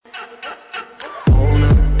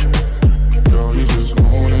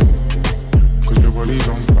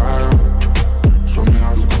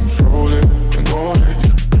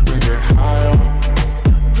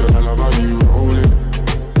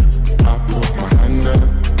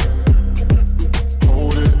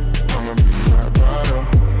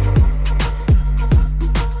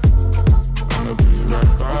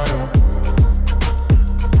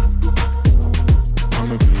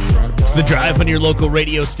live on your local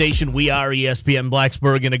radio station. We are ESPN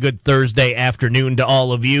Blacksburg, and a good Thursday afternoon to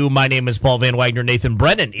all of you. My name is Paul Van Wagner. Nathan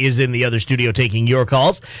Brennan is in the other studio taking your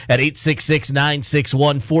calls at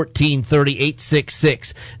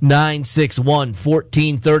 866-961-1430,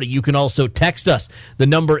 866-961-1430. You can also text us. The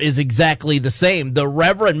number is exactly the same. The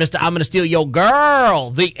Reverend Mr. I'm going to steal your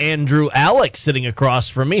girl, the Andrew Alex, sitting across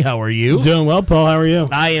from me. How are you? Doing well, Paul. How are you?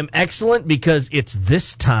 I am excellent because it's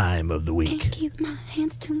this time of the week. Can't keep my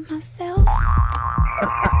hands to myself.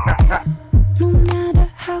 No matter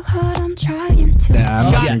how hard I'm trying to. Yeah,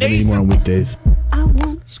 I'm not drinking anymore on weekdays. I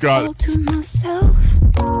won't Scott. all to myself.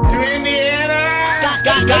 To Indiana! Scott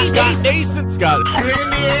Nason. Scott. To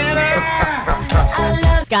Indiana! I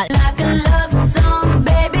love Scott like a love song,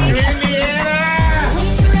 baby. To Indiana! When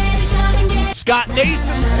you're ready, come and get Scott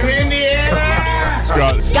Nason. To Indiana!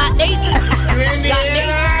 Scott. Scott Nason. To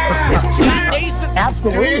Indiana! Scott Nason.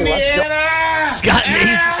 To Indiana! Scott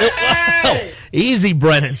Nason. Wow. Easy,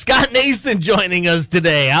 Brennan. Scott Nason joining us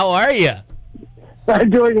today. How are you? I'm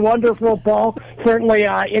doing wonderful, Paul. Certainly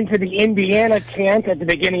into the Indiana chant at the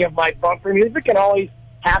beginning of my bumper music, and always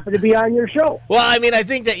happy to be on your show. Well, I mean, I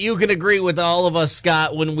think that you can agree with all of us,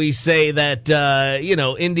 Scott, when we say that,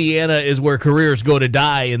 Indiana is where careers go to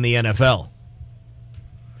die in the NFL.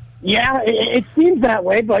 Yeah, it seems that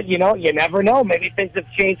way, but, you never know. Maybe things have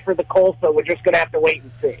changed for the Colts, so we're just going to have to wait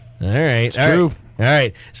and see. All right. It's true. All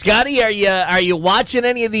right. Scotty, are you watching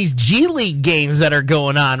any of these G League games that are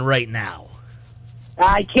going on right now?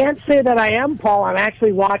 I can't say that I am, Paul. I'm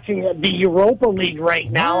actually watching the Europa League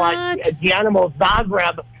right now. Dynamo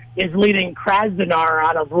Zagreb is leading Krasnodar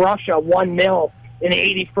out of Russia 1-0 in the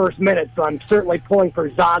 81st minute, so I'm certainly pulling for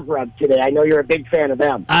Zagreb today. I know you're a big fan of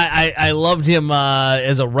them. I loved him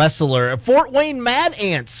as a wrestler. Fort Wayne Mad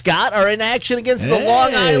Ants, Scott, are in action against the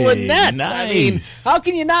Long Island Nets. Nice. I mean, how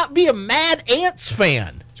can you not be a Mad Ants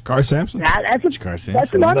fan? Car Sampson?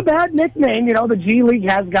 That's not a bad nickname. The G League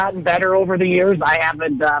has gotten better over the years. I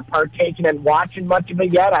haven't partaken in watching much of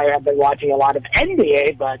it yet. I have been watching a lot of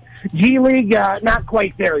NBA, but G League, not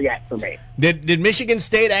quite there yet for me. Did Michigan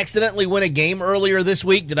State accidentally win a game earlier this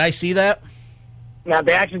week? Did I see that? Now,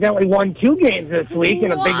 they accidentally won 2 games this week,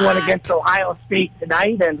 and a big one against Ohio State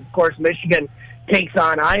tonight, and, of course, Michigan takes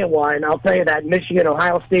on Iowa, and I'll tell you that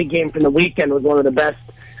Michigan-Ohio State game from the weekend was one of the best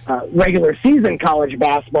regular season college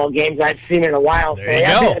basketball games I've seen in a while. There you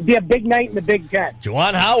go. It'd be a big night in the Big Ten.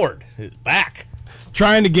 Juwan Howard is back.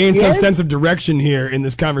 Trying to gain some sense of direction here in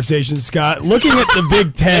this conversation, Scott. Looking at the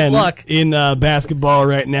Big Ten in basketball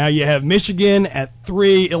right now, you have Michigan at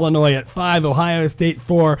 3, Illinois at 5, Ohio State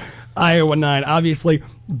 4, Iowa 9. Obviously,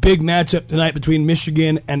 big matchup tonight between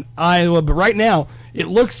Michigan and Iowa. But right now, it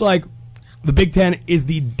looks like the Big Ten is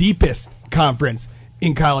the deepest conference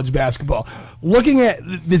in college basketball. Looking at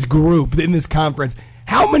this group in this conference,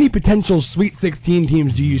 how many potential Sweet 16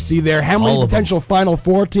 teams do you see there? How many potential Final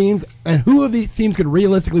Four teams? And who of these teams could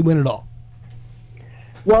realistically win it all?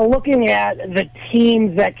 Well, looking at the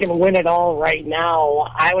teams that can win it all right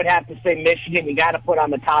now, I would have to say Michigan, you got to put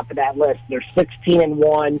on the top of that list. They're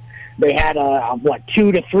 16-1. They had a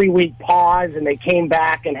 2 to 3 week pause, and they came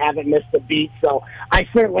back and haven't missed a beat. So I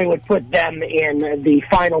certainly would put them in the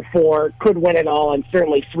Final Four, could win it all, and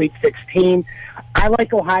certainly Sweet 16. I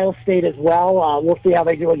like Ohio State as well. We'll see how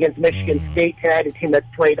they do against Michigan State tonight, a team that's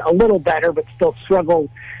played a little better but still struggled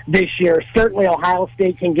this year. Certainly Ohio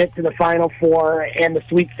State can get to the Final Four and the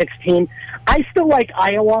Sweet 16. I still like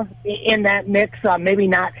Iowa in that mix. Maybe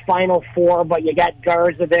not Final Four, but you got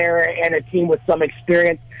Garza there and a team with some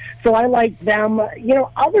experience. So I like them.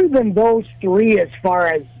 Other than those 3 as far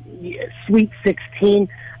as Sweet 16,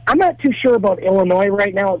 I'm not too sure about Illinois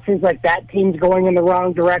right now. It seems like that team's going in the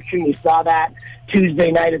wrong direction. We saw that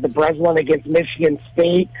Tuesday night at the Breslin against Michigan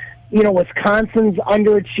State. Wisconsin's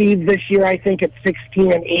underachieved this year, I think, at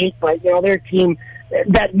 16-8, but, their team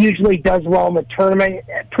that usually does well in the tournament.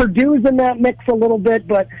 Purdue's in that mix a little bit,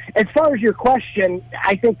 but as far as your question,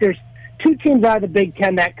 I think there's 2 teams out of the Big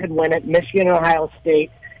Ten that could win it, Michigan and Ohio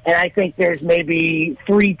State. And I think there's maybe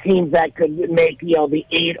 3 teams that could make, the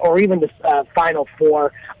 8 or even the Final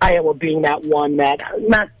Four, Iowa being that one that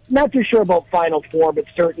not too sure about Final Four, but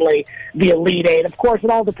certainly the Elite 8. Of course, it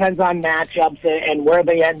all depends on matchups and where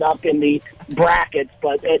they end up in the brackets.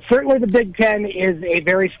 But certainly the Big Ten is a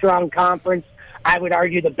very strong conference. I would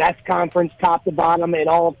argue the best conference top to bottom in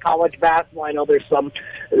all of college basketball. I know there's some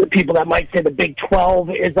people that might say the Big 12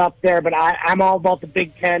 is up there, but I'm all about the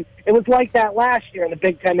Big Ten. It was like that last year, and the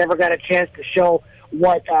Big Ten never got a chance to show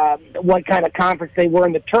what kind of conference they were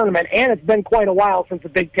in the tournament, and it's been quite a while since the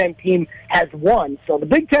Big Ten team has won. So the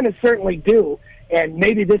Big Ten is certainly due, and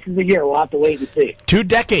maybe this is the year. We'll have to wait and see. 2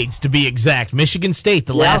 decades to be exact. Michigan State,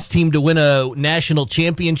 the last team to win a national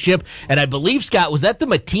championship. And I believe, Scott, was that the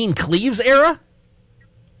Mateen Cleaves era?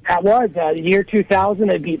 That was the year 2000.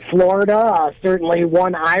 They beat Florida, certainly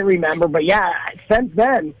one I remember. But, yeah, since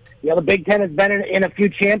then, the Big Ten has been in a few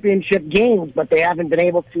championship games, but they haven't been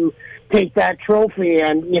able to take that trophy.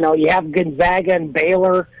 And, you have Gonzaga and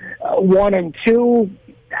Baylor 1 and 2.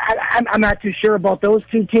 I'm not too sure about those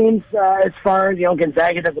two teams as far as,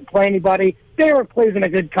 Gonzaga doesn't play anybody. Baylor plays in a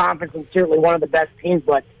good conference and certainly one of the best teams,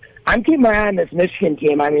 but I'm keeping my eye on this Michigan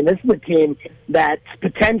team. I mean, this is a team that's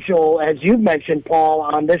potential, as you've mentioned, Paul,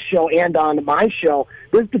 on this show and on my show.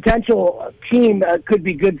 This potential team could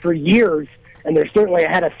be good for years, and they're certainly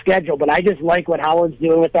ahead of schedule, but I just like what Howard's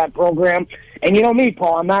doing with that program. And you know me,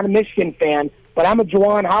 Paul, I'm not a Michigan fan, but I'm a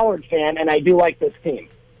Juwan Howard fan, and I do like this team.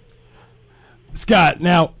 Scott,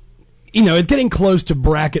 now, it's getting close to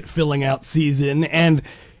bracket filling out season, and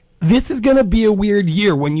this is going to be a weird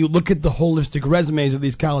year when you look at the holistic resumes of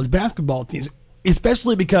these college basketball teams,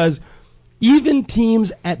 especially because even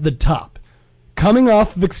teams at the top, coming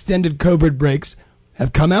off of extended COVID breaks,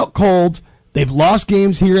 have come out cold. They've lost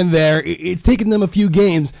games here and there. It's taken them a few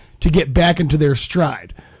games to get back into their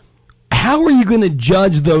stride. How are you going to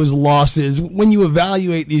judge those losses when you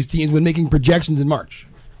evaluate these teams when making projections in March?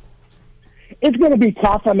 It's going to be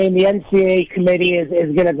tough. I mean, the NCAA committee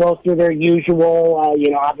is going to go through their usual,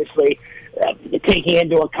 obviously taking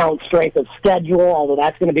into account strength of schedule, although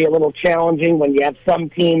that's going to be a little challenging when you have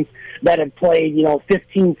some teams that have played,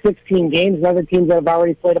 15, 16 games, and other teams that have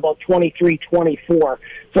already played about 23, 24.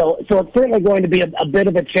 So it's certainly going to be a bit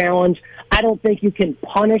of a challenge. I don't think you can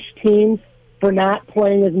punish teams for not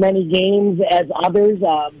playing as many games as others,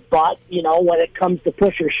 but, when it comes to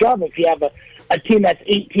push or shove, if you have a team that's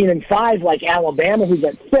 18-5 like Alabama, who's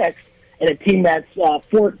at 6, and a team that's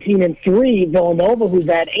 14-3, Villanova, who's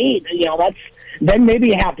at 8, then maybe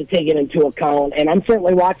you have to take it into account. And I'm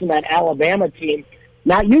certainly watching that Alabama team.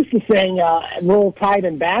 Not used to saying roll tide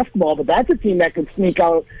in basketball, but that's a team that could sneak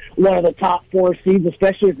out one of the top 4 seeds,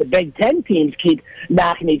 especially if the Big Ten teams keep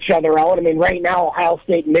knocking each other out. I mean, right now, Ohio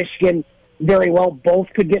State and Michigan very well both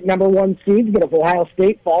could get number 1 seeds, but if Ohio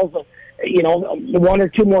State falls, 1 or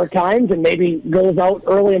 2 more times and maybe goes out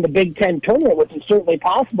early in the Big Ten tournament, which is certainly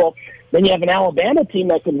possible, then you have an Alabama team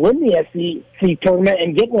that can win the SEC tournament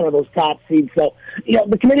and get one of those top seeds. So,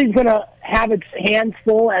 the committee's going to have its hands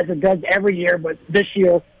full as it does every year, but this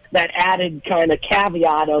year that added kind of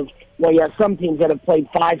caveat of, you have some teams that have played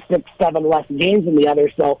 5, 6, 7 less games than the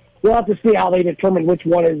others. So we'll have to see how they determine which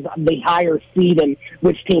one is the higher seed and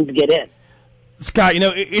which teams get in. Scott,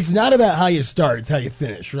 it's not about how you start; it's how you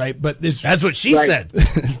finish, right? But that's what she said.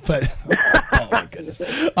 But oh my goodness!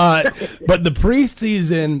 But the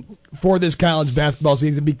preseason for this college basketball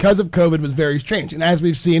season, because of COVID, was very strange. And as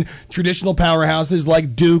we've seen, traditional powerhouses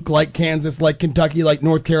like Duke, like Kansas, like Kentucky, like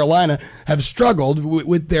North Carolina have struggled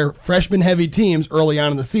with their freshman-heavy teams early on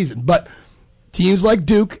in the season. But teams like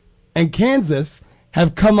Duke and Kansas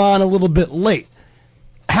have come on a little bit late.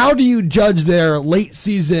 How do you judge their late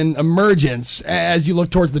season emergence as you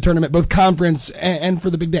look towards the tournament, both conference and for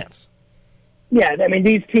the big dance? Yeah, I mean,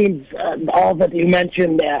 these teams, all that you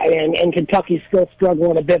mentioned, and Kentucky's still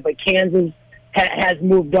struggling a bit, but Kansas has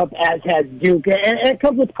moved up, as has Duke. And it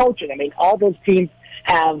comes with coaching. I mean, all those teams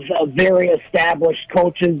have very established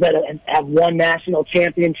coaches that have won national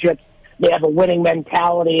championships. They have a winning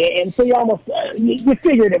mentality. And so you almost you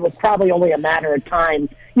figured it was probably only a matter of time.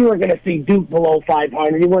 You were going to see Duke below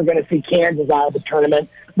 500. You weren't going to see Kansas out of the tournament.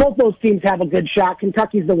 Both those teams have a good shot.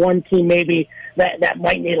 Kentucky's the one team maybe that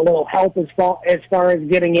might need a little help as far as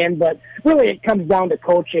getting in. But really it comes down to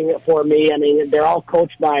coaching for me. I mean, they're all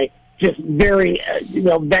coached by just very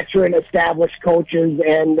veteran, established coaches,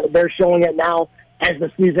 and they're showing it now as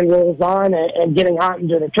the season rolls on and getting hot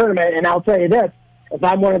into the tournament. And I'll tell you this, if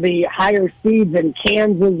I'm one of the higher seeds in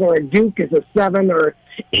Kansas or Duke is a 7 or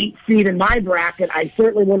 8 seed in my bracket, I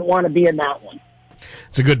certainly wouldn't want to be in that one.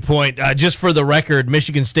 It's a good point. Just for the record,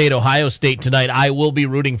 Michigan State, Ohio State tonight, I will be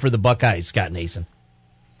rooting for the Buckeyes, Scott Nason.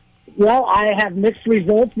 Well, I have mixed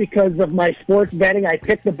results because of my sports betting. I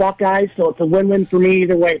picked the Buckeyes, so it's a win-win for me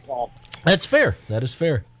either way, Paul. That's fair. That is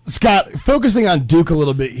fair. Scott, focusing on Duke a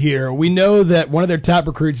little bit here, we know that one of their top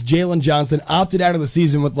recruits, Jalen Johnson, opted out of the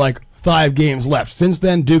season with 5 games left. Since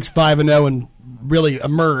then, Duke's 5-0 and really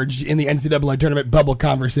emerged in the NCAA tournament bubble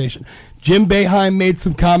conversation. Jim Boeheim made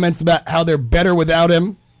some comments about how they're better without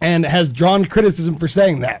him and has drawn criticism for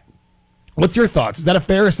saying that. What's your thoughts? Is that a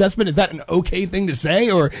fair assessment? Is that an okay thing to say,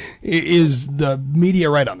 or is the media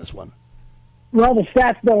right on this one? Well, the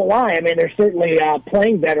stats don't lie. I mean, they're certainly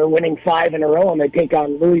playing better, winning 5 in a row, and they take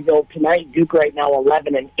on Louisville tonight. Duke right now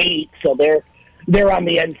 11-8, so they're on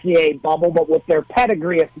the NCAA bubble. But with their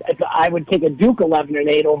pedigree, if I would take a Duke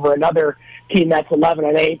 11-8 over another team that's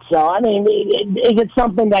 11-8. So I mean, is it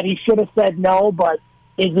something that he should have said no? But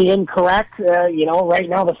is he incorrect? Right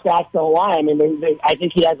now the stats don't lie. I mean, I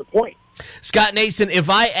think he has a point. Scott Nason,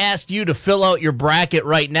 if I asked you to fill out your bracket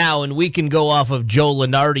right now, and we can go off of Joe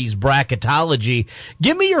Lunardi's bracketology,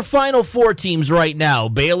 give me your Final Four teams right now.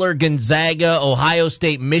 Baylor, Gonzaga, Ohio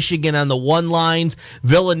State, Michigan on the 1 lines,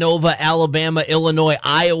 Villanova, Alabama, Illinois,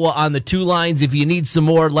 Iowa on the 2 lines. If you need some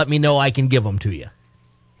more, let me know. I can give them to you.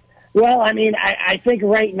 Well, I mean, I think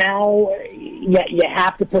right now you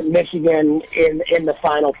have to put Michigan in the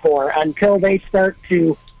Final Four until they start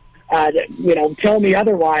to tell me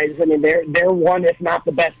otherwise. I mean, they're one, if not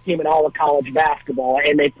the best team in all of college basketball,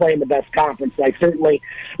 and they play in the best conference. I certainly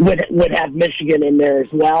would have Michigan in there as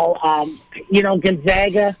well.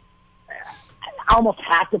 Gonzaga, I almost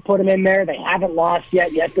have to put them in there. They haven't lost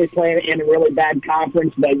yet. Yes, they play in a really bad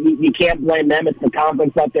conference, but you can't blame them. It's the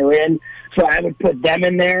conference that they're in, so I would put them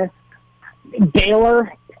in there.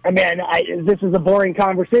 Baylor, I mean, this is a boring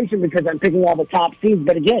conversation because I'm picking all the top seeds,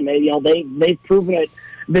 but again, they've proven it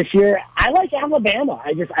this year. I like Alabama.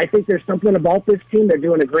 I think there's something about this team. They're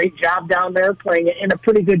doing a great job down there, playing in a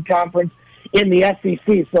pretty good conference in the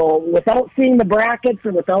SEC. So without seeing the brackets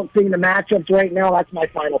and without seeing the matchups right now, that's my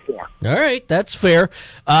Final Four. All right, that's fair.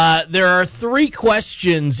 There are 3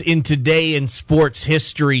 questions in Today in Sports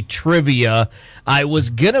History Trivia. I was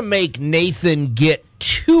going to make Nathan get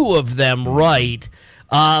 2 of them right.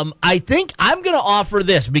 I think I'm going to offer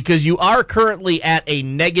this because you are currently at a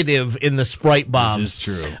negative in the Sprite Bomb. This is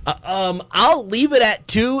true. I'll leave it at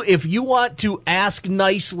 2. If you want to ask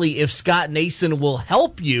nicely if Scott Nason will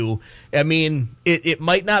help you, I mean, it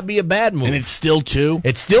might not be a bad move. And it's still 2?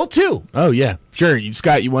 It's still 2. Oh, yeah. Sure.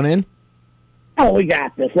 Scott, you want in? Oh, we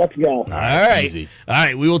got this. Let's go. All right. Easy. All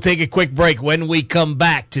right, we will take a quick break. When we come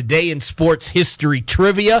back, Today in Sports History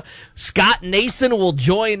Trivia, Scott Nason will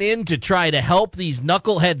join in to try to help these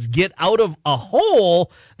knuckleheads get out of a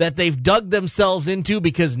hole that they've dug themselves into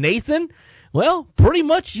because Nathan, well, pretty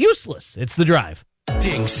much useless. It's The Drive.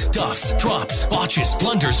 Dings, duffs, drops, botches,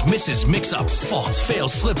 blunders, misses, mix-ups, faults,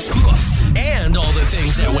 fails, slips, screw-ups, and all the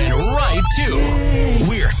things that went right, too.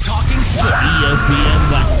 We're talking sports. ESPN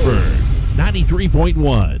Blacksburg.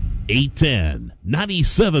 93.1, 810,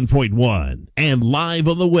 97.1, and live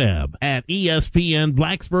on the web at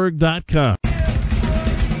espnblacksburg.com.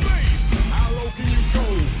 How low can you go?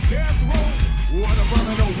 Death row? What a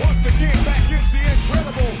brother know. Once again, back is the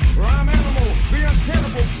incredible rhyme animal, the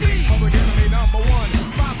uncannibal D. Public enemy number 1.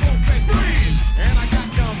 5 folks say freeze, and I got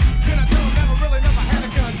dumb. Then I tell them never had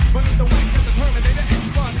a gun, but it's the wax that the Terminator is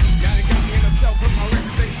fun. Now they got me in a cell, cause my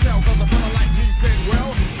records they sell, cause a brother like me said,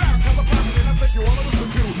 well, you want to listen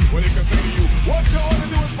to what it can say to you. What you ought to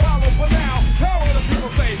do is follow for now. How will the people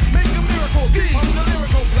say? Make a miracle. Deep on the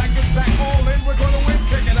lyrical. Black is back all in. We're going to win.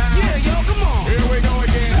 Check it out. Yeah, yo, come on. Here we go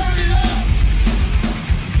again. Turn it up.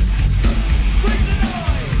 Bring the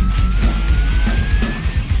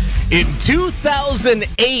noise. In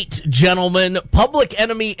 2008, gentlemen, Public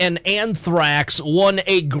Enemy and Anthrax won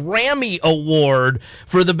a Grammy Award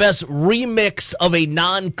for the best remix of a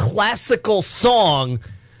non-classical song.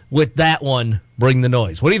 With that one, Bring the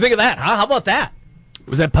Noise. What do you think of that? Huh? How about that?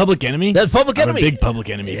 Was that Public Enemy? That's Public Enemy. I'm a big Public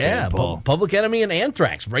Enemy fan, Paul. Public Enemy and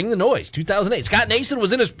Anthrax, Bring the Noise, 2008. Scott Nason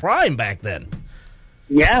was in his prime back then.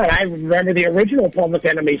 Yeah, I remember the original Public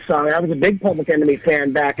Enemy song. I was a big Public Enemy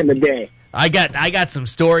fan back in the day. I got some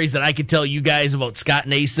stories that I could tell you guys about Scott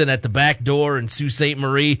Nason at the back door and Sault Ste.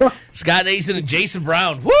 Marie. Scott Nason and Jason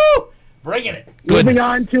Brown. Woo! Bringing it. Moving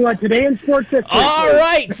on to Today in Sports History. All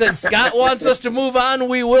right. Since Scott wants us to move on,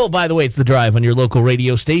 we will. By the way, it's The Drive on your local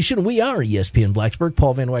radio station. We are ESPN Blacksburg.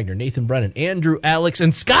 Paul Van Wagner, Nathan Brennan, Andrew Alex,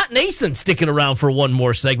 and Scott Nason sticking around for one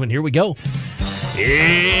more segment. Here we go.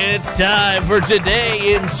 It's time for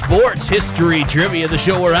Today in Sports History Trivia, the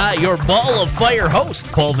show where I, your ball of fire host,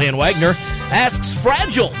 Paul Van Wagner, asks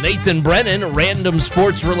fragile Nathan Brennan random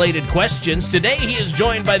sports-related questions. Today he is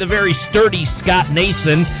joined by the very sturdy Scott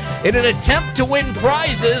Nason in an attempt to win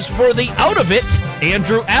prizes for the out of it,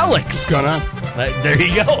 Andrew Alex. What's going on? There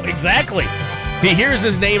you go, exactly. He hears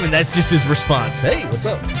his name and that's just his response. Hey, what's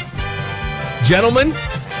up? Gentlemen,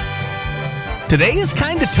 today is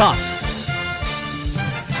kind of tough.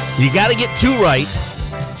 You got to get 2 right.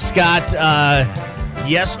 Scott,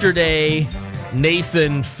 yesterday,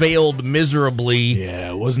 Nathan failed miserably.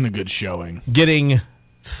 Yeah, it wasn't a good showing. Getting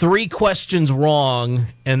 3 questions wrong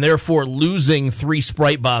and therefore losing 3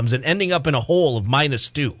 Sprite Bombs and ending up in a hole of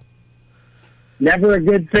 -2. Never a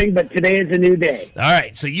good thing, but today is a new day. All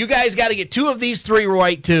right, so you guys got to get 2 of these 3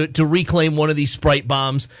 right to reclaim one of these Sprite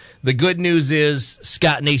bombs. The good news is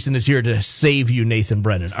Scott Nason is here to save you, Nathan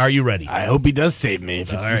Brennan. Are you ready? I hope he does save me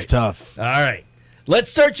if it's this tough. All right. Let's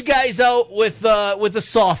start you guys out with a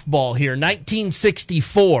softball here.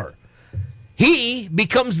 1964. He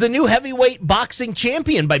becomes the new heavyweight boxing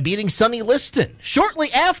champion by beating Sonny Liston.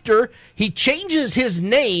 Shortly after, he changes his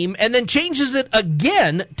name and then changes it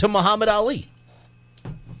again to Muhammad Ali.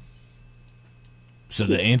 So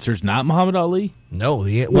the answer's not Muhammad Ali? No,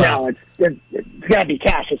 no, it's got to be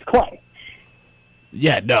Cassius Clay.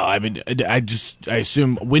 Yeah, no, I mean, I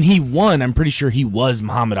assume when he won, I'm pretty sure he was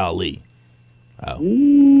Muhammad Ali. Oh.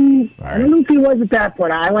 I don't know if he was at that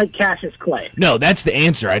point. I like Cassius Clay. No, that's the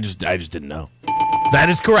answer. I just didn't know. That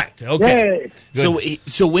is correct. Okay.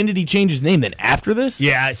 So when did he change his name then? After this?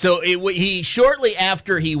 Yeah, so he shortly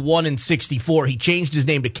after he won in 64, he changed his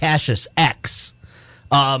name to Cassius X.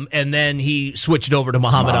 And then he switched over to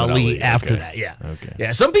Muhammad Ali after that. Yeah. Okay.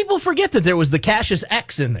 Yeah. Some people forget that there was the Cassius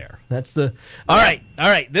X in there. That's the. All right.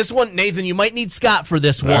 This one, Nathan, you might need Scott for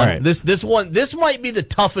this one. Right. This might be the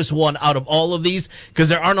toughest one out of all of these because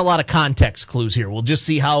there aren't a lot of context clues here. We'll just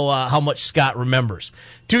see how much Scott remembers.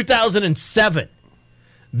 2007.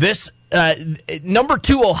 This number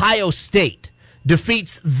 2 Ohio State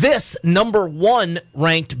defeats this number 1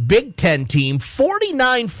 ranked Big Ten team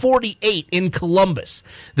 49-48 in Columbus.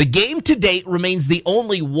 The game to date remains the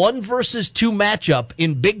only 1 versus 2 matchup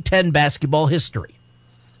in Big Ten basketball history.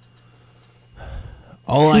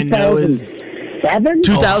 All I know is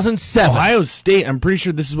 2007. Ohio State, I'm pretty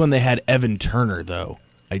sure this is when they had Evan Turner, though.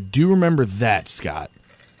 I do remember that, Scott.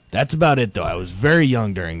 That's about it, though. I was very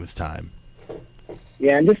young during this time.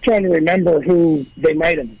 Yeah, I'm just trying to remember who they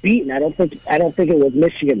might have beaten. I don't think it was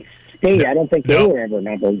Michigan State. I don't think they were ever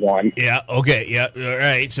number 1. Yeah. Okay. Yeah. All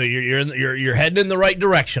right. So you're heading in the right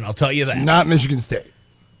direction. I'll tell you that. It's not Michigan State.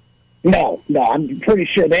 No. I'm pretty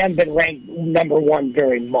sure they haven't been ranked number 1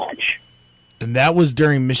 very much. And that was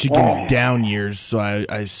during Michigan's down years, so I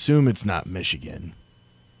assume it's not Michigan.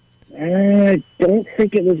 I don't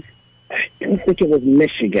think it was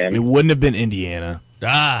Michigan. It wouldn't have been Indiana.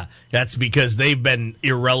 That's because they've been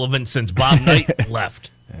irrelevant since Bob Knight left.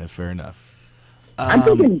 Yeah, fair enough. I'm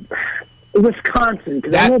thinking Wisconsin,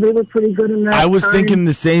 because I know they were pretty good in that I was time. thinking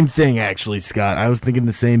the same thing, actually, Scott. I was thinking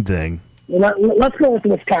the same thing. Let's go with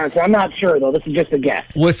Wisconsin. I'm not sure, though. This is just a guess.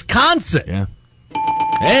 Wisconsin. Yeah.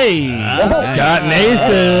 Hey, Scott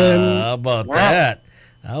Nason. How about that?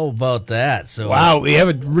 How about that? So wow, we have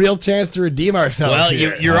a real chance to redeem ourselves. Well,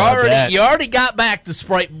 here. you already got back the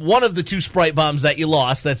Sprite, one of the 2 Sprite bombs that you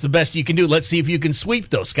lost. That's the best you can do. Let's see if you can sweep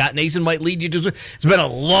those. Scott Nason might lead you to. It's been a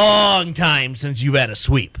long time since you've had a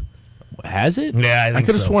sweep. Has it? Yeah, I think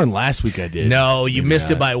could have so. sworn last week I did. No, you Maybe missed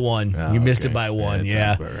not. it by 1. Oh, you missed okay. it by 1. Yeah,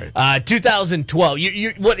 Yeah. that sounds about 2012.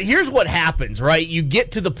 Here's what happens, right? You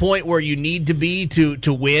get to the point where you need to be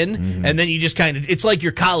to win, and then you just kind of. It's like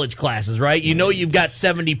your college classes, right? You know you've got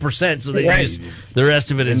 70%, so then the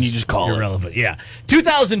rest of it is you just call irrelevant. Yeah.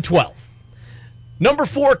 2012. Number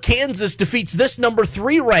 4 Kansas defeats this number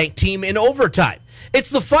 3 ranked team in overtime. It's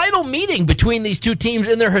the final meeting between these 2 teams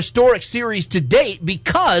in their historic series to date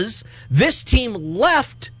because this team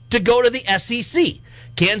left to go to the SEC.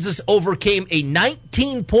 Kansas overcame a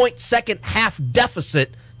 19-point second half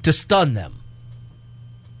deficit to stun them.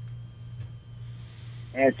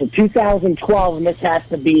 And so 2012, and this has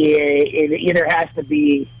to be it either has to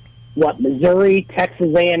be Missouri,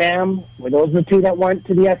 Texas A&M. Were those the 2 that went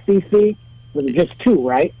to the SEC? Was it just 2,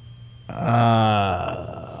 right?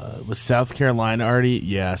 Was South Carolina already?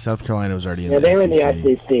 Yeah, South Carolina was already in the SEC. Yeah, they were in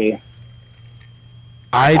the SEC.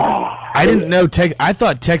 I didn't know. I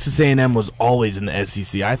thought Texas A&M was always in the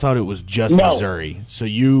SEC. I thought it was just Missouri. So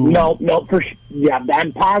No,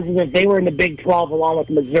 I'm positive they were in the Big 12 along with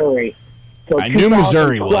Missouri. So I knew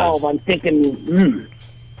Missouri was. I'm thinking.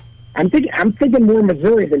 I'm thinking more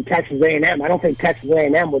Missouri than Texas A&M. I don't think Texas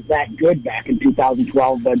A&M was that good back in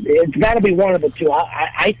 2012, but it's got to be one of the 2.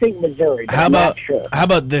 I think Missouri. But I'm not sure. How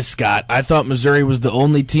about this, Scott? I thought Missouri was the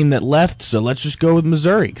only team that left, so let's just go with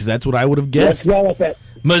Missouri because that's what I would have guessed. Let's go with it.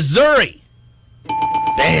 Missouri.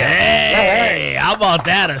 Hey, how about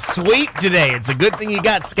that? A sweep today. It's a good thing you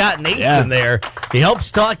got Scott Nason there. He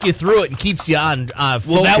helps talk you through it and keeps you on focus.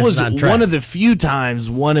 Well, that was on track. one of the few times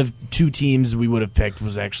one of 2 teams we would have picked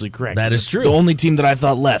was actually correct. That is true. The only team that I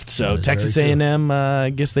thought left. So Texas A&M, I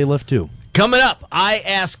guess they left too. Coming up, I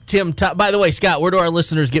asked Tim. By the way, Scott, where do our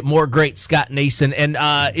listeners get more great Scott Nason? And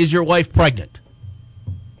is your wife pregnant?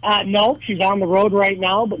 No, she's on the road right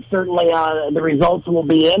now, but certainly the results will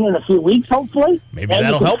be in a few weeks, hopefully. Maybe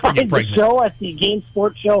that'll help her get the pregnant. show at the Game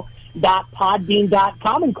Sports Show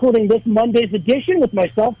ESPN.podbean.com, including this Monday's edition with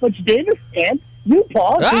myself, Butch Davis, and you,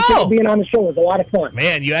 Paul. Appreciate being on the show. It was a lot of fun.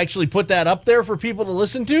 Man, you actually put that up there for people to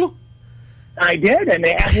listen to? I did, and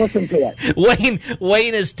they have listened to it.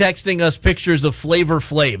 Wayne is texting us pictures of Flavor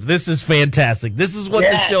Flav. This is fantastic. This is what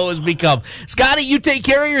the show has become. Scotty, you take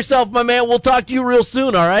care of yourself, my man. We'll talk to you real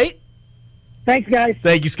soon, all right? Thanks, guys.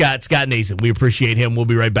 Thank you, Scott. Scott Nason. We appreciate him. We'll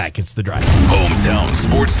be right back. It's The Drive. Hometown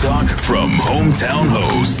sports talk from hometown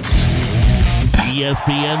hosts.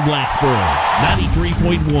 ESPN Blacksburg,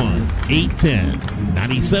 93.1, 810,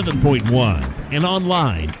 97.1, and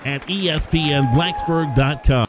online at espnblacksburg.com.